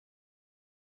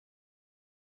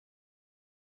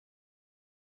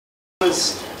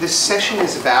because this session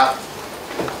is about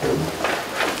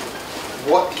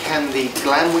what can the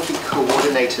GLAM-WIKI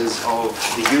coordinators of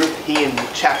the European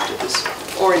chapters,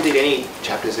 or indeed any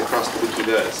chapters across the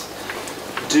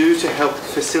Wikiverse, do to help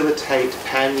facilitate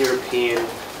pan-European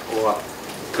or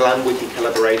GLAM-WIKI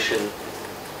collaboration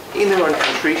in their own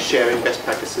country, sharing best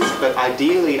practices, but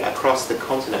ideally across the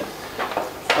continent.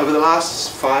 Over the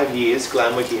last 5 years,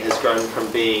 GLAM-WIKI has grown from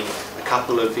being a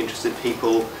couple of interested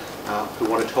people who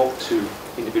want to talk to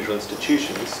individual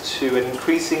institutions to an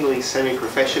increasingly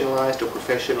semi-professionalized or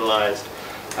professionalized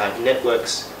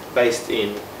networks based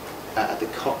in at the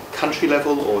country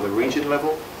level or the region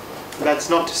level. That's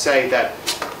not to say that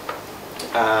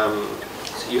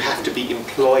you have to be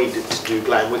employed to do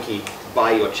GLAM-WIKI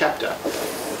by your chapter,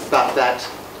 but that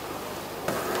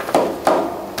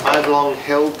I've long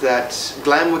held that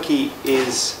GLAM-WIKI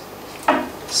is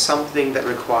something that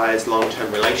requires long-term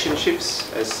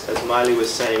relationships. As Miley was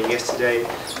saying yesterday,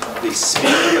 the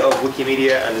speed of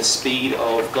Wikimedia and the speed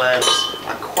of GLAMs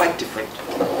are quite different.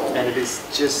 And it is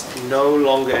just no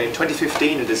longer, in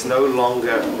 2015, it is no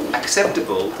longer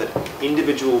acceptable that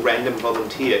individual random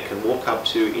volunteer can walk up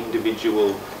to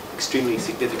individual extremely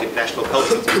significant national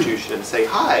cultural institution and say,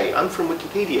 "Hi, I'm from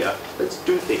Wikipedia, let's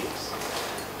do things."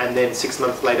 And then 6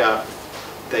 months later,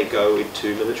 they go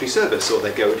into military service, or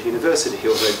they go to university,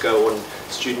 or they go on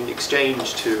student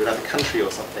exchange to another country or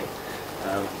something.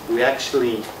 We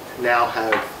actually now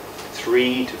have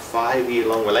 3 to 5 year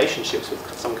long relationships with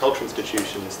some cultural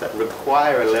institutions that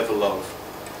require a level of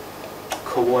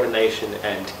coordination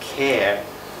and care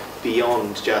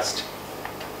beyond just,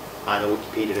 I'm a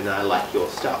Wikipedian and I like your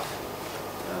stuff.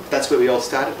 That's where we all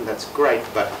started, and that's great,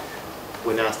 but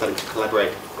we're now starting to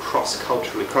collaborate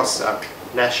cross-culturally,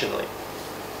 cross-nationally.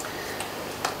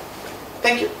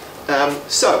 Thank you.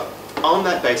 So, on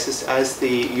that basis, as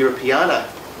the Europeana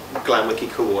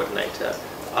GLAM-WIKI coordinator,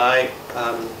 I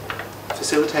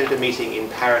facilitated a meeting in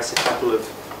Paris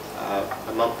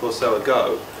a month or so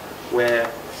ago, where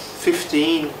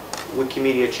 15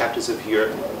 Wikimedia chapters of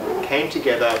Europe came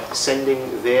together,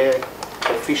 sending their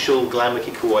official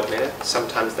GLAM-WIKI coordinator.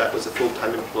 Sometimes that was a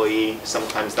full-time employee,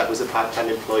 sometimes that was a part-time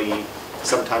employee,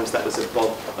 sometimes that was a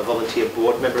volunteer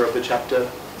board member of the chapter,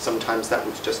 sometimes that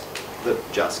was just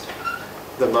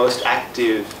the most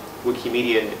active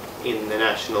Wikimedian in the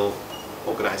national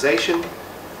organization,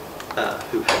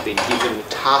 who had been given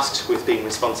tasks with being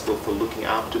responsible for looking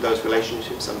after those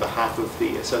relationships on behalf of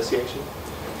the association.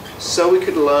 So we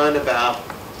could learn about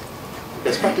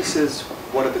best practices,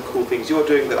 what are the cool things you're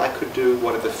doing that I could do,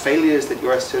 what are the failures that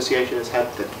your association has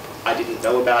had that I didn't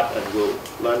know about and will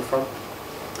learn from.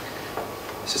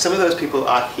 So some of those people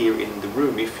are here in the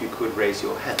room. If you could raise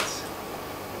your hands.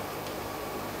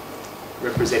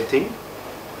 Representing?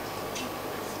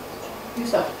 You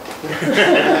start.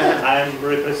 I'm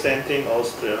representing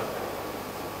Austria.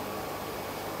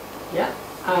 Yeah,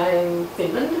 I'm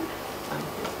Finland.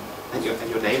 And your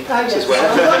name yes. as well?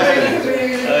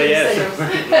 Yes,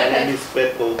 my name is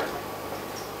Petterson.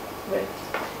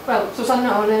 Well, Susanna,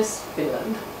 Ånäs,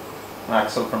 Finland.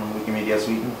 Axel from Wikimedia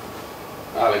Sweden.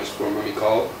 Àlex from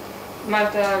Amical.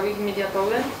 Marta, Wikimedia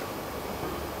Poland.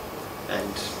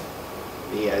 And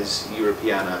me as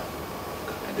Europeana,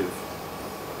 kind of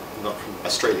not from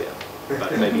Australia,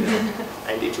 but maybe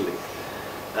and Italy.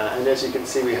 And as you can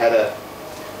see, we had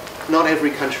not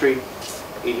every country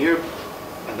in Europe,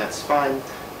 and that's fine,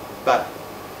 but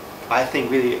I think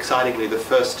really excitingly the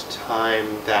first time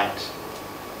that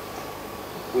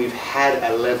we've had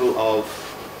a level of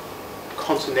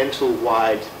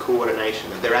continental-wide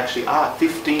coordination. There actually are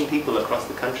 15 people across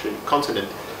the continent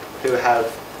who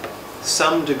have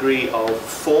some degree of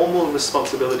formal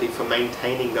responsibility for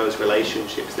maintaining those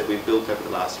relationships that we've built over the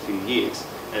last few years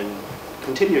and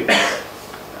continuing that.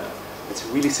 It's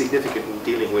really significant in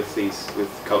dealing with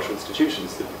cultural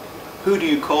institutions. Who do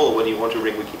you call when you want to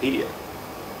ring Wikipedia?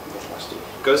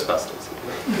 Ghostbusters.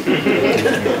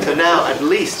 So now, at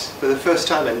least for the first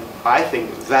time, and I think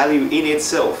value in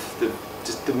itself,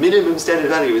 just the minimum standard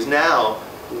value is now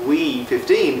we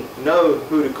 15 know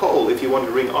who to call if you want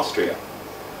to ring Austria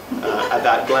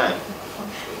about GLAM,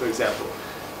 for example.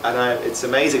 And it's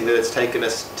amazing that it's taken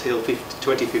us till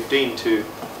 2015 to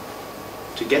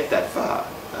get that far,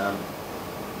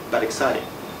 but exciting.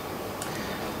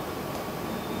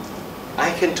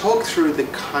 I can talk through the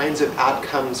kinds of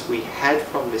outcomes we had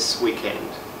from this weekend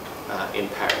in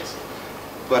Paris,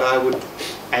 but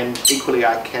and equally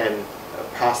I can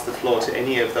pass the floor to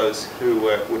any of those who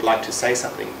would like to say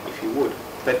something, if you would.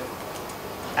 But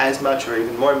as much, or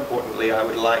even more importantly, I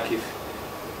would like if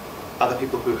other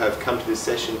people who have come to this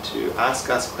session to ask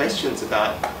us questions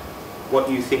about what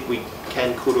you think we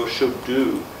can, could or should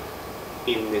do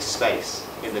in this space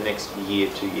in the next year,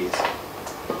 2 years.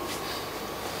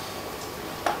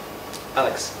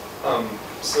 Àlex.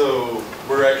 So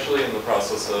we're actually in the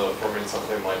process of forming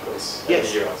something like this in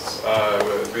the US.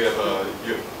 We have a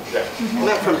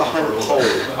Not from behind the pole.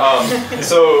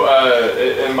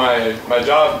 In my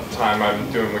job time,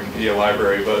 I'm doing Wikipedia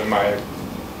library, but in my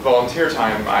volunteer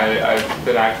time, I've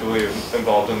been actively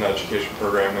involved in the education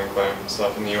program and GLAM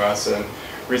stuff in the US, and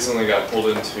recently got pulled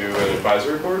into an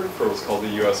advisory board for what's called the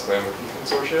US GLAM-WIKI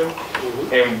Consortium.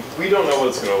 And we don't know what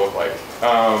it's going to look like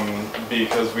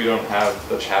because we don't have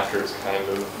the chapters kind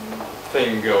of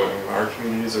thing going. Our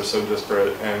communities are so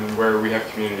disparate, and where we have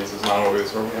communities is not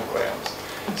always where we have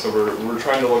GLAMs. So we're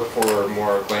trying to look for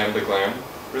more GLAM to GLAM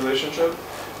relationship,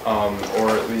 or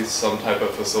at least some type of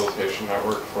facilitation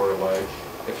network for like,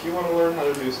 if you want to learn how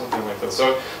to do something like this.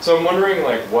 So I'm wondering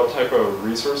like what type of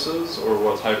resources or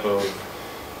what type of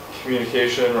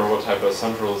communication or what type of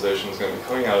centralization is going to be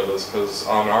coming out of this, because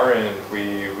on our end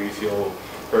we feel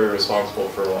very responsible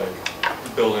for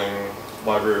like building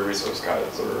library resource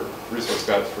guides or resource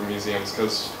guides for museums,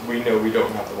 because we know we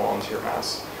don't have the volunteer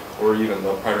mass or even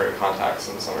the primary contacts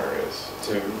in some areas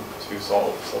to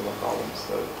solve some of the problems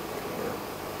that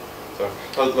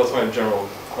so that's my general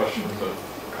question to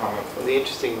comment. The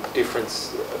interesting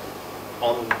difference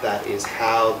on that is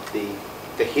how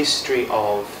the history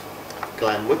of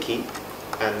GLAM-WIKI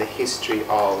and the history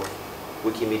of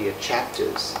Wikimedia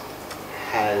chapters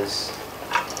has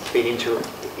been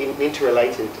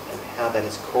interrelated, and how that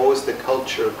has caused the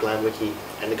culture of GLAM-WIKI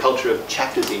and the culture of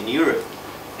chapters in Europe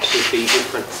to be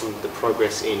different from the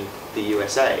progress in the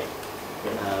USA.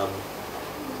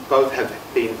 Both have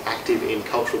been active in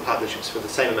cultural partnerships for the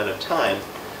same amount of time,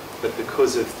 but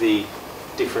because of the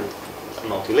different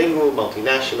multilingual,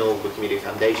 multinational Wikimedia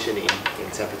Foundation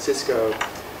in San Francisco,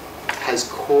 has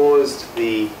caused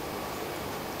the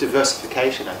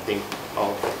diversification, I think,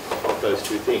 of those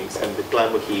two things. And the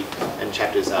GLAM-WIKI and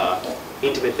chapters are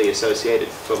intimately associated.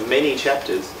 For many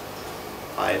chapters,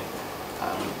 I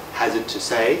hazard to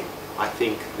say, I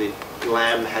think the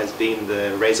GLAM has been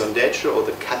the raison d'etre or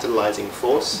the catalyzing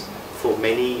force for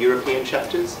many European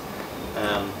chapters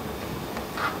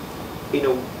in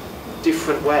a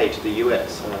different way to the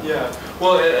US. Yeah,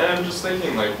 well, and I'm just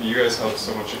thinking, like, you guys have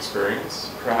so much experience,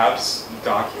 perhaps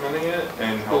documenting it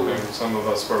and helping some of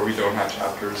us where we don't have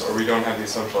chapters or we don't have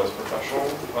these centralized professional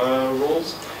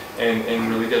roles, and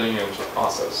really getting into the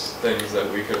process things that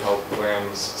we could help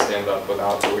GLAMs stand up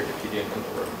without the Wikipedian in the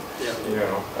room. Yeah. You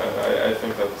know, I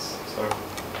think that's so.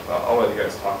 I'll let you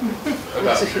guys talk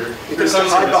about your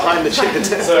hide behind the chair.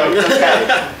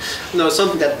 So, No,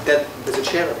 something that there's a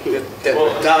chair up here.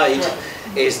 died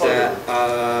is that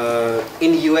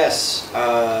in the US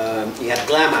you had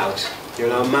GLAM Out, you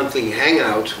know, monthly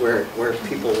hangout where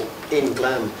people in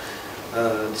GLAM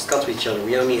discuss with each other.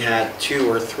 We only had 2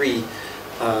 or 3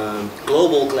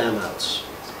 global GLAM Outs.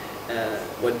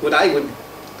 What I would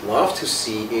love to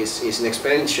see is an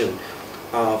expansion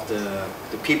of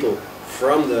the people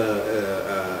from the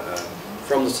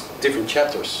different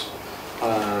chapters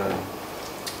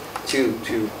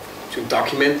to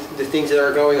document the things that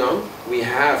are going on. We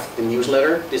have the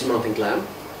newsletter this month in GLAM,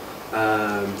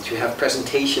 to have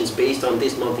presentations based on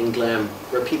this month in GLAM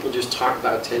where people just talk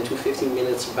about 10 to 15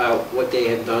 minutes about what they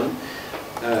have done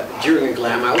during a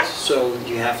GLAM out. So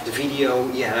you have the video,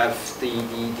 you have the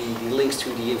links to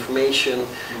the information,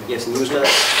 you have the newsletter.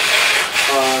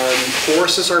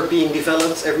 Courses are being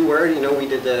developed everywhere. You know, we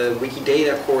did the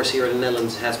Wikidata course here in the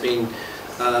Netherlands, has been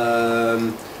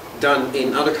done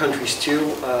in other countries too.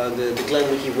 The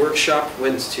GLAM-WIKI workshop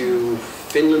went to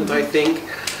Finland, I think.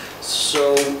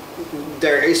 So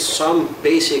there is some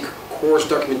basic course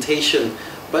documentation,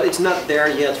 but it's not there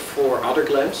yet for other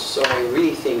GLAMs. So I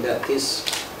really think that this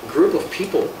group of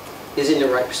people is in the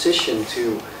right position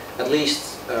to at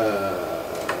least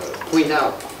point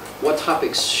out what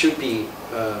topics should be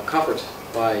covered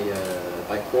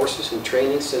by courses and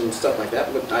trainings and stuff like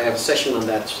that. But I have a session on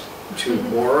that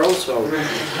tomorrow. So,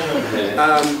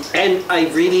 and I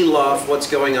really love what's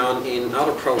going on in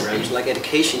other programs like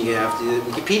education. You have the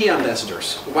Wikipedia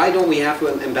ambassadors. Why don't we have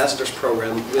an ambassadors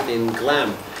program within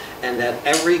GLAM, and that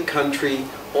every country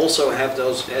also have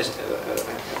those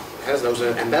has those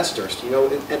ambassadors? You know,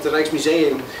 at the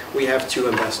Rijksmuseum we have 2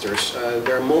 ambassadors.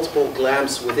 There are multiple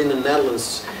GLAMs within the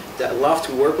Netherlands that love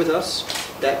to work with us,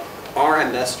 that are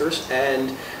ambassadors,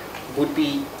 and would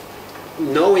be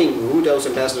knowing who those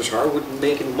ambassadors are would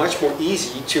make it much more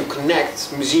easy to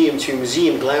connect museum to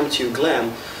museum, GLAM to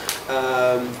GLAM.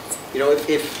 You know,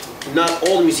 if not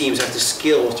all the museums have the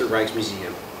skill of the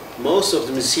Rijksmuseum, most of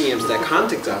the museums that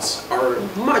contact us are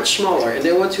much smaller, and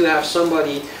they want to have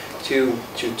somebody to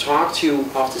talk to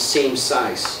of the same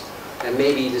size and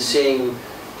maybe the same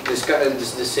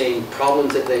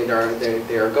problems that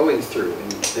they are going through,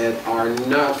 and that are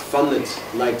not funded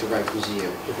like the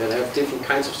Rijksmuseum, that have different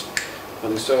kinds of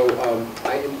funding. So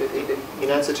in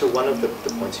answer to one of the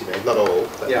points you made, not all,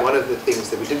 but yeah. one of the things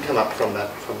that we did come up from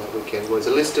that weekend was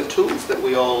a list of tools that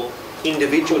we all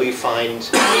individually find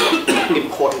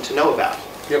important to know about.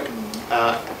 Yep.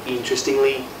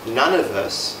 Interestingly, none of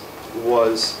us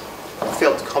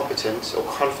felt competent or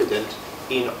confident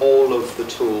in all of the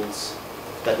tools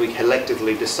that we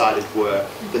collectively decided were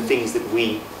the things that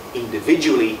we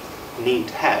individually need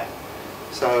to have.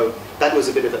 So that was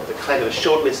a bit of a kind of a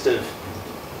short list of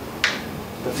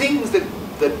the things that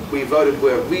we voted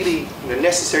were really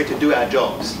necessary to do our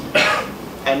jobs,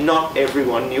 and not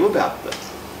everyone knew about them.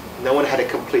 No one had a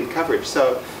complete coverage.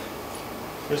 So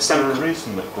is there a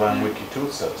reason that GLAMwiki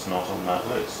toolset's not on that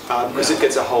list? Because it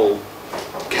gets a whole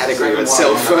category of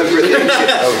itself.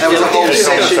 That was a whole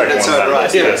section in its own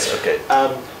right. Yes, okay.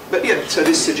 But yeah, so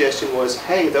this suggestion was,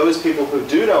 hey, those people who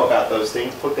do know about those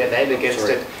things, put their name against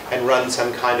it and run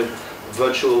some kind of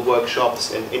virtual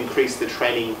workshops and increase the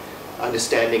training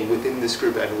understanding within this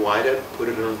group and wider, put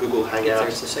it on Google Hangouts. Yeah,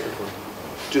 there's the second one.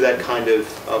 Do that kind of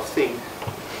thing.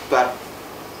 But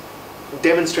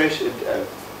demonstration,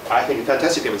 I think a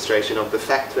fantastic demonstration of the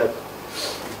fact that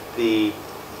the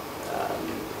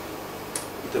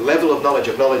level of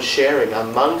knowledge sharing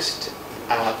amongst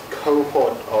our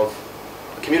cohort of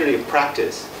community of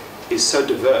practice is so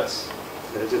diverse.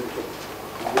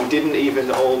 We didn't even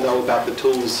all know about the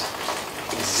tool's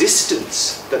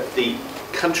existence that the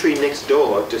country next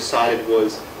door decided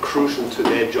was crucial to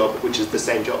their job, which is the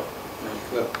same job.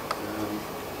 Well,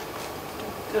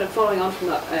 kind of following on from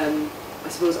that, I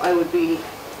suppose I would be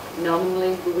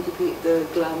nominally the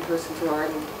GLAM person for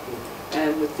Ireland,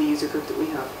 with the user group that we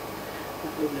have. I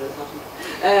don't even know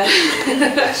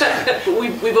what's happened.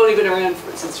 But we've only been around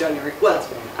since January. Well,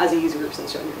 as a user group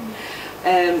since January.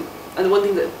 And the one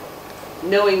thing that,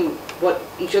 knowing what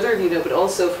each other of you know, but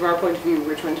also from our point of view,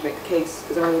 we're trying to make the case,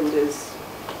 because Ireland is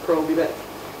probably about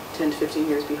 10 to 15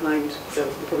 years behind, so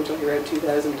we're probably talking around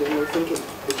 2000, and we're thinking...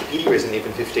 Wikipedia isn't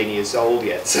even 15 years old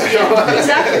yet, so... Yeah,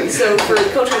 exactly. So for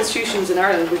cultural institutions in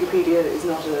Ireland, Wikipedia is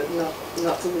not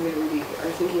something they really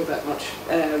are thinking about much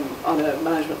on a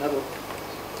management level.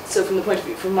 So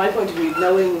from my point of view,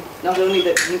 knowing not only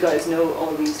that you guys know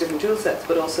all these different tool sets,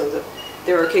 but also that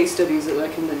there are case studies that I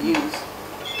can then use.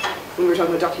 When we were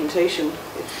talking about documentation,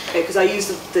 because I use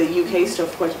the UK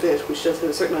stuff quite a bit, which does have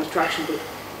a certain amount of traction, but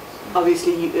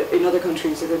obviously in other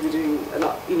countries they're going to be doing a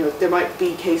lot, there might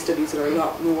be case studies that are a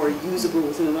lot more usable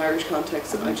within an Irish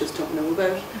context that I just don't know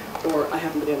about, or I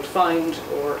haven't been able to find,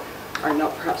 or are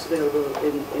not perhaps available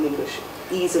in English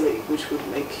easily, which would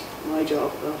make my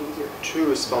job a lot easier. Two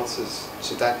responses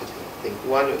to that, I think.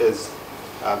 One is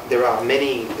there are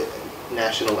many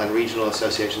national and regional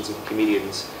associations of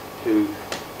Wikimedians who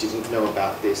didn't know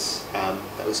about this.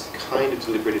 That was kind of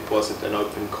deliberate. It wasn't an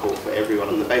open call for everyone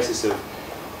on the basis of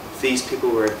these people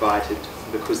were invited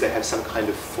because they have some kind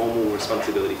of formal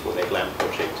responsibility for their GLAM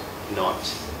project,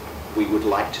 not we would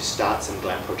like to start some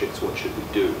GLAM projects, what should we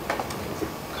do? It's a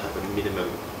kind of a minimum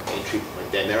entry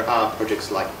point. Then there are projects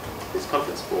like this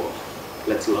conference for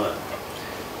Let's Learn.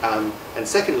 And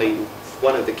secondly,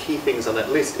 one of the key things on that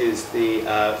list is the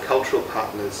cultural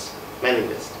partners mailing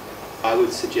list. I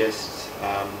would suggest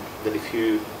that if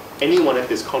anyone at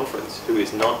this conference who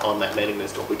is not on that mailing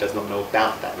list or who does not know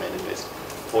about that mailing list,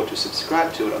 or to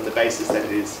subscribe to it on the basis that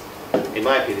it is, in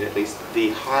my opinion at least,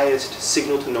 the highest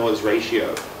signal to noise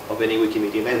ratio of any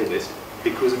Wikimedia mailing list,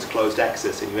 because it's closed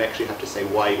access and you actually have to say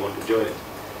why you want to join it.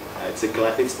 It's the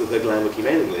GLAMwiki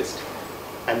mailing list,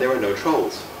 and there are no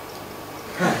trolls.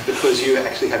 Because you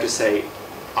actually have to say,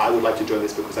 I would like to join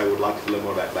this because I would like to learn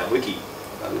more about GLAMwiki,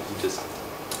 rather than just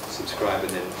subscribe and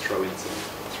then throw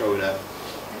in a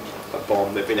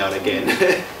bomb every now and again.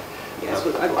 Yes,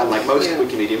 unlike most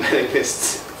Wikimedia mailing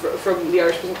lists. From the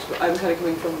Irish perspective, I'm kind of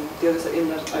coming from the other side in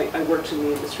that I worked in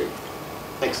the industry.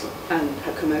 Excellent. And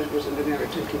have come out of it and been now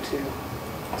attempting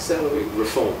to. So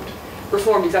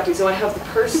Reformed, exactly. So I have the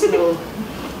personal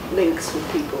links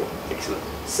with people. Excellent.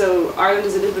 So Ireland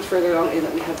is a little bit further along in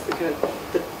that we have the kind of,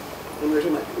 when we were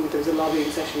talking about, there was a lobbying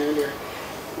session earlier,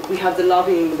 we have the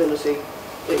lobbying ability.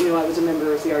 I was a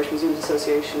member of the Irish Museums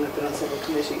Association, I've been on several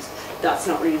committees. That's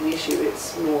not really the issue,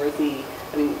 it's more if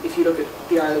you look at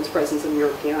the Ireland's presence in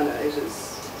Europeana, it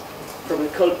is, from a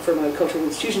cultural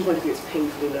institution point of view, it's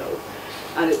painfully low.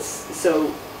 And it's,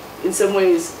 so, in some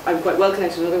ways, I'm quite well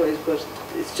connected in other ways, but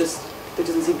it's just, there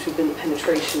doesn't seem to have been the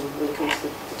penetration when it comes to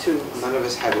the tools. None of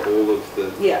us have all of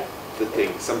the Yeah. the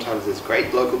things. Sometimes there's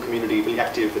great local community really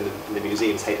active, and the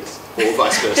museums hate us, or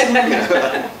vice versa. You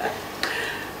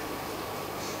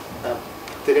know?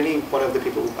 Did any one of the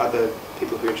other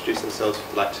people who introduced themselves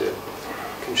like to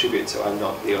contribute, so I'm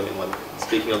not the only one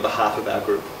speaking on behalf of our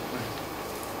group?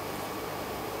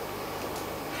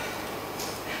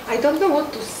 I don't know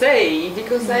what to say,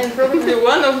 because I'm probably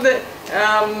one of the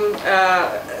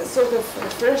sort of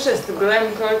freshest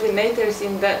GLAM coordinators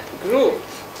in that group.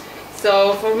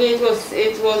 So for me it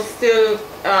was still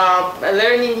a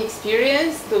learning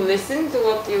experience to listen to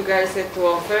what you guys had to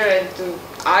offer, and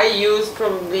I use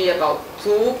probably about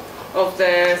 2 of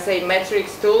the, say,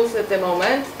 metrics tools at the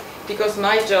moment, because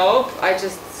my job, I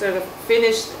just sort of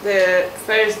finished the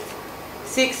first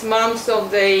 6 months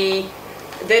of the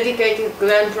dedicated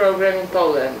GLAM program in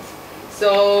Poland.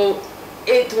 So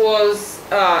it was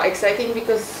exciting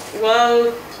because,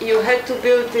 well, you had to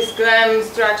build this GLAM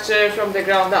structure from the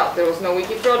ground up. There was no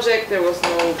wiki project, there was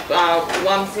no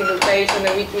one single page on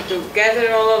a wiki to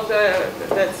gather all of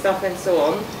that stuff and so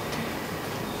on.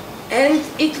 And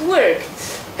it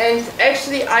worked. And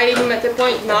actually I'm at a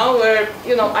point now where,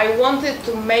 you know, I wanted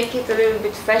to make it a little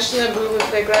bit fashionable with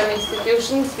the GLAM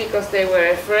institutions, because they were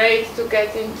afraid to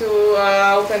get into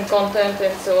open content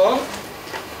and so on.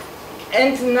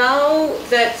 And now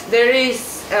that there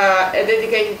is a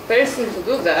dedicated person to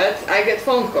do that, I get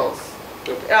phone calls.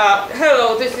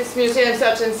 Hello, this is museum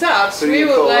such and such. So you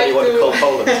call when you want to call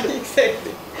Poland.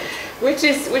 Exactly. Which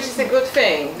is a good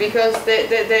thing, because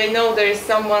they know there is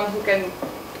someone who can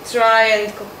try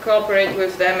and cooperate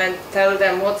with them and tell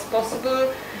them what's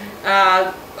possible,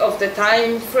 of the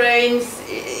time frames.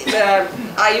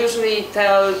 I usually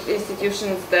tell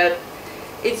institutions that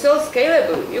it's all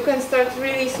scalable. You can start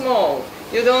really small.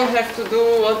 You don't have to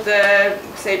do what the,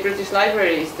 say, British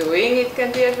Library is doing. It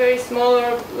can be a very small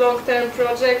or long-term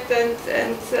project,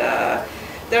 and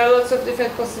there are lots of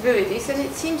different possibilities, and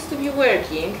it seems to be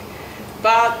working.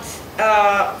 But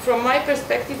from my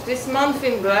perspective, this month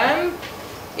in GLAM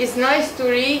is nice to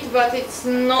read, but it's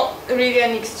not really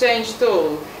an exchange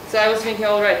tool. So I was thinking,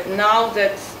 all right, now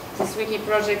that this wiki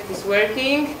project is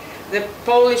working, the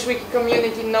Polish wiki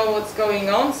community know what's going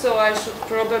on, so I should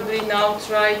probably now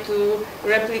try to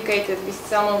replicate at least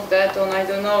some of that on, I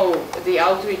don't know, the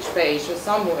outreach page or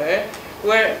somewhere,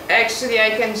 where actually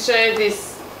I can share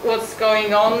this, what's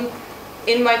going on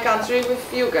in my country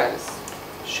with you guys.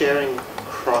 Sharing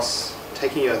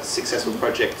taking your successful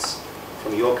projects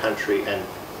from your country and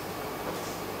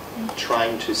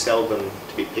trying to sell them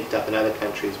to be picked up in other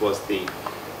countries was the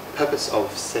purpose of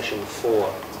session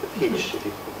 4, the pitch, if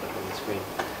you put that on the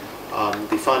screen.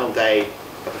 The final day,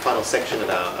 the final section of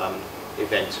our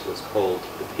event was called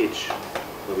the pitch,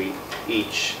 where we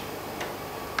each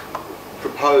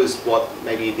proposed what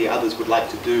maybe the others would like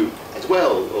to do as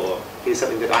well, or here's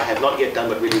something that I have not yet done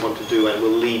but really want to do and will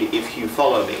lead if you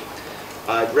follow me.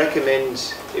 I'd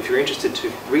recommend, if you're interested,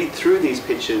 to read through these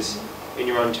pitches in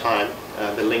your own time.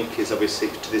 The link is obviously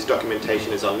to this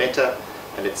documentation is on Meta,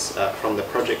 and it's from the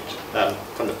project,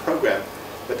 from the program.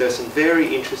 But there are some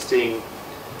very interesting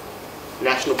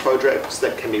national projects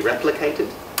that can be replicated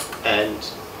and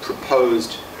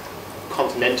proposed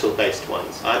continental-based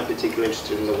ones. I'm particularly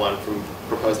interested in the one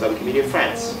proposed by Wikimedia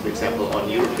France, for example, on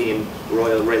European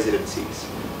royal residencies.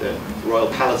 The royal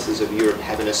palaces of Europe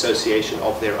have an association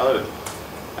of their own.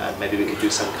 Maybe we could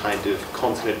do some kind of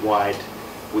continent-wide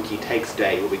Wiki Takes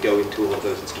Day where we go into all of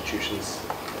those institutions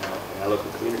in our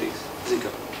local communities. Zika.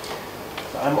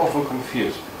 I'm often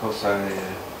confused because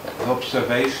the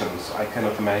observations, I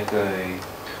cannot make a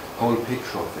whole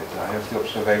picture of it. I have the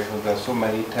observation there are so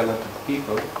many talented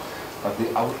people, but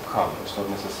the outcome is not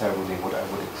necessarily what I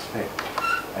would expect.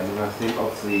 And when I think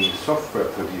of the software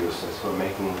producers who are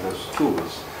making those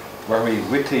tools, very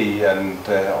witty and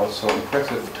also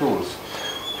impressive tools,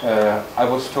 I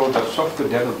was told that software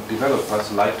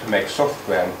developers like to make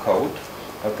software and code,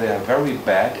 but they are very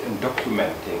bad in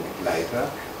documenting it later,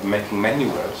 and making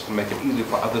manuals to make it easy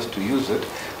for others to use it.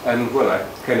 And well, I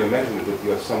can imagine that if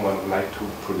you are someone who like to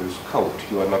produce code,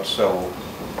 you are not so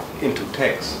into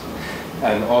text.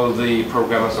 And all the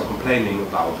programmers are complaining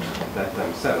about that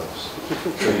themselves.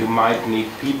 So you might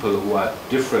need people who are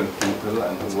different people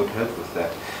and who would help with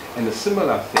that. And a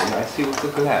similar thing I see with the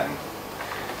GLAM.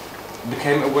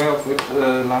 Became aware of it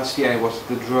last year. I was at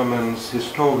the German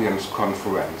Historians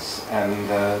Conference, and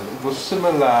it was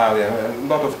similar, a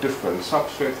lot of different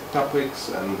subject topics,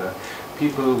 and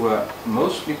people were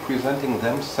mostly presenting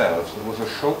themselves. It was a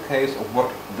showcase of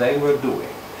what they were doing.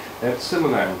 And it's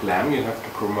similar in GLAM. You have to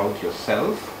promote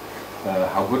yourself,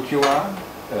 how good you are,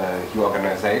 your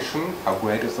organization, how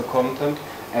great is the content,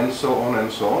 and so on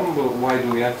and so on. Well, why do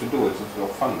we have to do it? It's your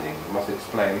funding. You must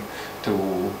explain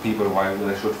to people why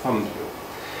they should fund you.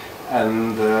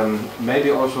 And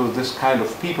maybe also this kind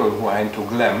of people who are into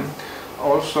GLAM,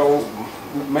 also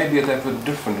maybe they have a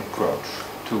different approach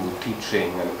to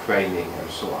teaching and training and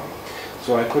so on.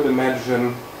 So I could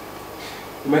imagine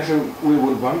we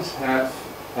would once have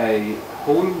a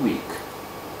whole week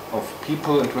of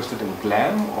people interested in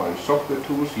GLAM or in software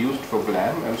tools used for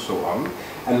GLAM and so on,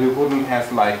 and we wouldn't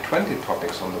have like 20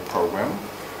 topics on the program,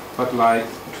 but like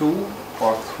 2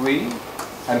 or 3,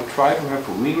 and try to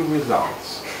have real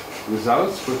results.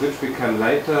 Results with which we can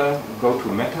later go to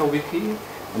MetaWiki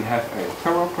and have a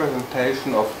thorough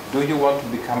presentation of, do you want to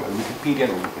become a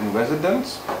Wikipedian in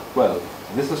residence? Well,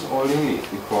 this is all you need,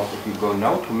 because if you go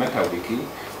now to MetaWiki,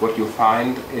 what you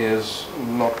find is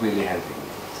not really helping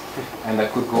you. And I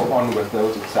could go on with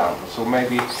those examples. So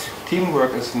maybe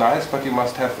teamwork is nice, but you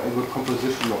must have a good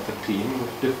composition of the team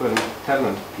with different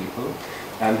talented people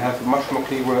and have a much more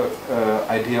clearer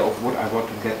idea of what I want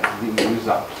to get as the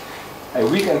result. A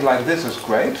weekend like this is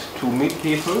great to meet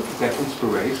people, to get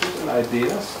inspirations and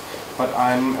ideas, but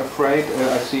I'm afraid,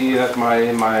 I see that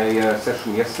my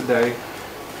session yesterday,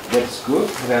 that's good,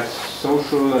 that's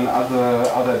social and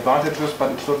other advantages,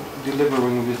 but it's not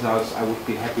delivering results I would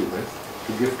be happy with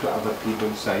to give to other people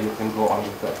and say you can go on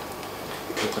with that.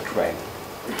 It's a training.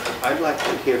 I'd like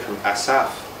to hear from Asaf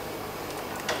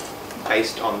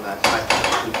based on that.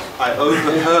 I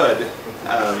overheard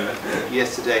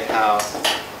yesterday how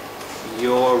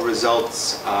your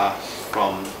results are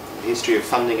from the history of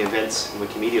funding events in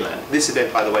Wikimedia land. This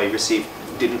event, by the way,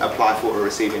 didn't apply for or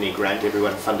receive any grant.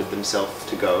 Everyone funded themselves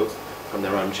to go from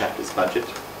their own chapter's budget,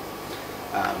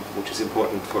 which is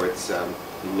important for its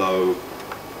low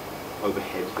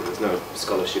overhead. There was no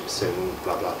scholarships and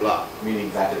blah, blah, blah. Meaning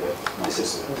that event.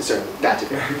 Sorry, that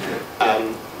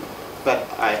event. But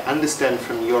I understand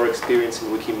from your experience in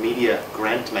Wikimedia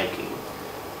grant making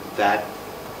that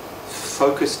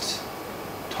focused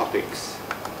topics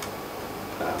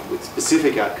with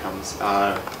specific outcomes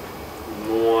are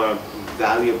more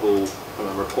valuable from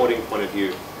a reporting point of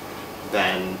view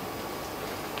than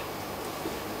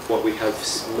what we have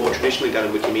more traditionally done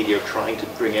in Wikimedia, trying to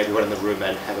bring everyone in the room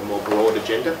and have a more broad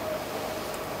agenda?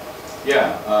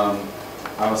 Yeah,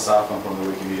 I'm Asaf, I'm from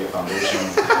the Wikimedia Foundation.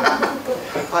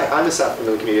 Hi, I'm Asaf from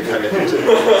the Wikimedia Foundation too.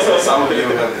 So some of you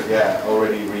have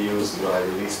already reused what I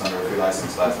released under a free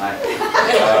license last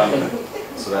night.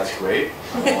 So that's great.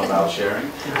 I'm all about sharing.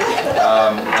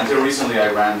 Until recently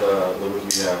I ran the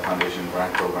Wikimedia Foundation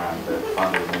grant program that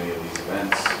funded many of these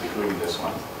events, including this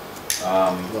one.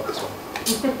 Not this one.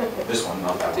 This one,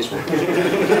 not that this one.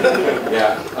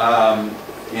 Yeah.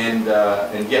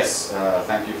 And yes,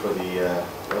 thank you for the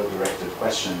well-directed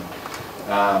question.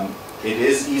 It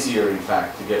is easier, in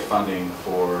fact, to get funding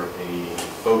for a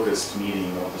focused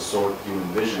meeting of the sort you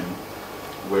envision,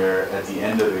 where at the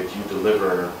end of it you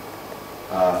deliver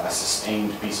a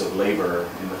sustained piece of labor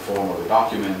in the form of a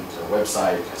document, a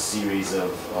website, a series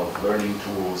of learning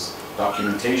tools,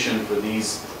 documentation for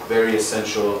these very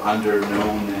essential,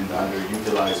 under-known and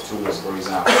underutilized tools, for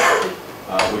example,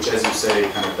 which, as you say,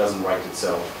 kind of doesn't write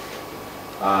itself.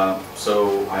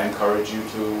 So I encourage you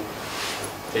to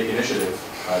take initiative,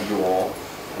 you all,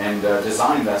 and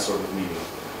design that sort of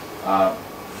meeting.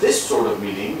 This sort of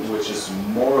meeting, which is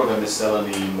more of a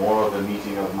miscellany, more of a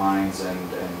meeting of minds, and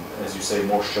as you say,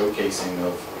 more showcasing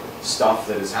of stuff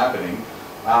that is happening,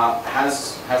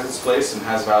 has its place and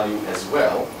has value as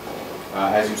well.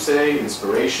 As you say,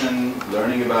 inspiration,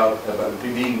 learning about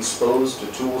being exposed to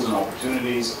tools and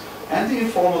opportunities, and the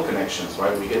informal connections,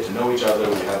 right? We get to know each other,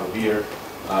 we have a beer,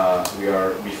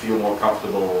 we feel more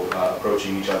comfortable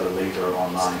approaching each other later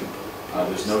online.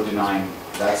 There's no denying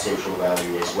that social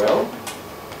value as well.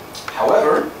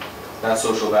 However, that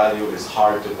social value is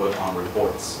hard to put on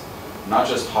reports. Not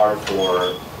just hard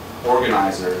for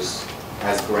organizers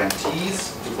as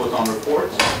grantees to put on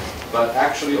reports, but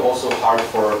actually also hard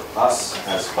for us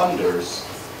as funders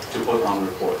to put on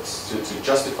reports, to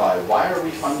justify why are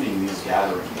we funding these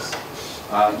gatherings.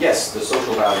 Yes, the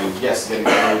social value, yes, getting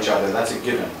to know each other, that's a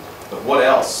given. But what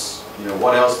else? You know,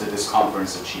 what else did this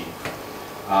conference achieve?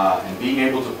 And being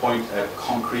able to point at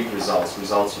concrete results you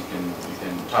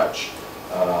can touch,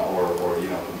 or you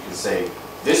know, you can say,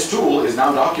 this tool is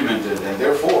now documented, and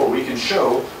therefore we can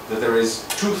show that there is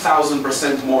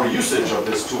 2,000% more usage of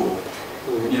this tool,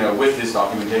 you know, with this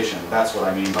documentation. That's what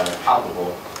I mean by a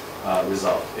palpable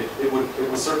result. It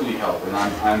would certainly help, and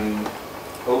I'm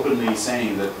openly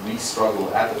saying that we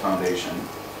struggle at the foundation.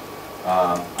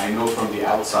 I know from the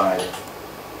outside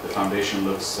The foundation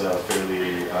looks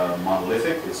fairly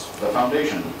monolithic. It's the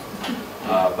foundation.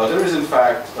 But there is in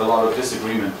fact a lot of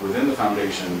disagreement within the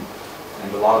foundation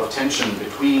and a lot of tension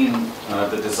between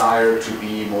the desire to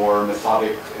be more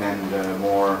methodic and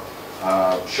more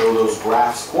show those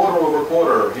graphs quarter over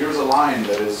quarter. Here's a line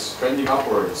that is trending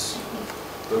upwards.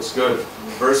 Looks good.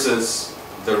 Versus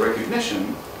the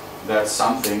recognition that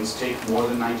some things take more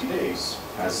than 90 days,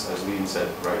 as Lean said,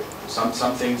 right?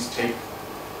 Some things take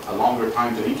a longer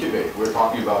time to incubate. We're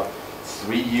talking about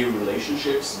 3-year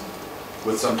relationships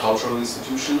with some cultural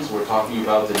institutions. We're talking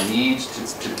about the need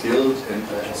to build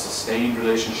a sustained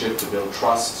relationship, to build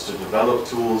trust, to develop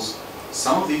tools.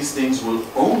 Some of these things will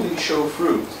only show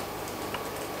fruit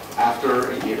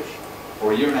after a year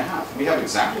or a year and a half. We have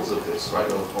examples of this, right?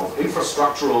 Of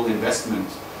infrastructural investment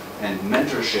and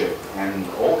mentorship and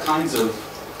all kinds of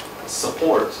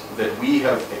support that we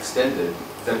have extended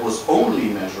that was only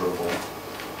measurable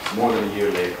more than a year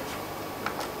later.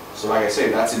 So like I say,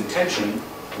 that's in tension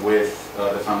with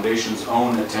the foundation's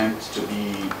own attempt to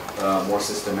be more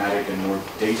systematic and more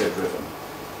data-driven.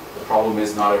 The problem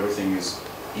is not everything is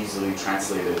easily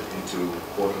translated into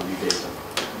quarterly data.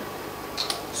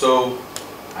 So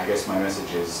I guess my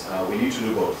message is we need to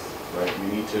do both, right?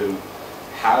 We need to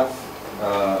have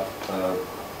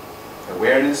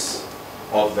awareness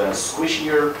of the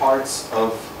squishier parts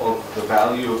of the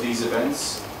value of these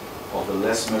events, of the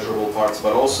less measurable parts,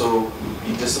 but also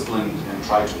be disciplined and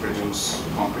try to produce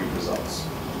concrete results,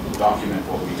 document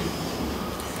what we do.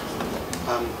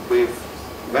 We've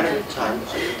run out of time.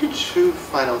 2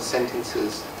 final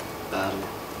sentences.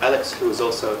 Àlex, who was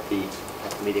also at the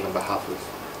meeting on behalf of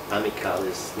Amical,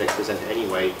 is next presenter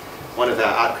anyway. One of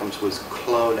our outcomes was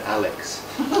clone Àlex,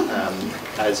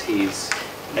 as he's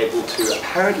able to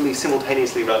apparently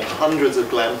simultaneously run hundreds of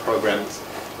GLAM programs.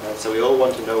 So we all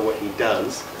want to know what he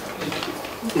does.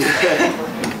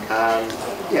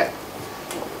 Yeah.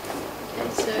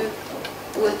 And so,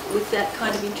 with that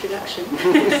kind of introduction,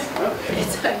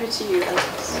 it's over to you,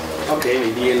 Àlex. Okay,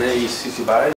 maybe in a CC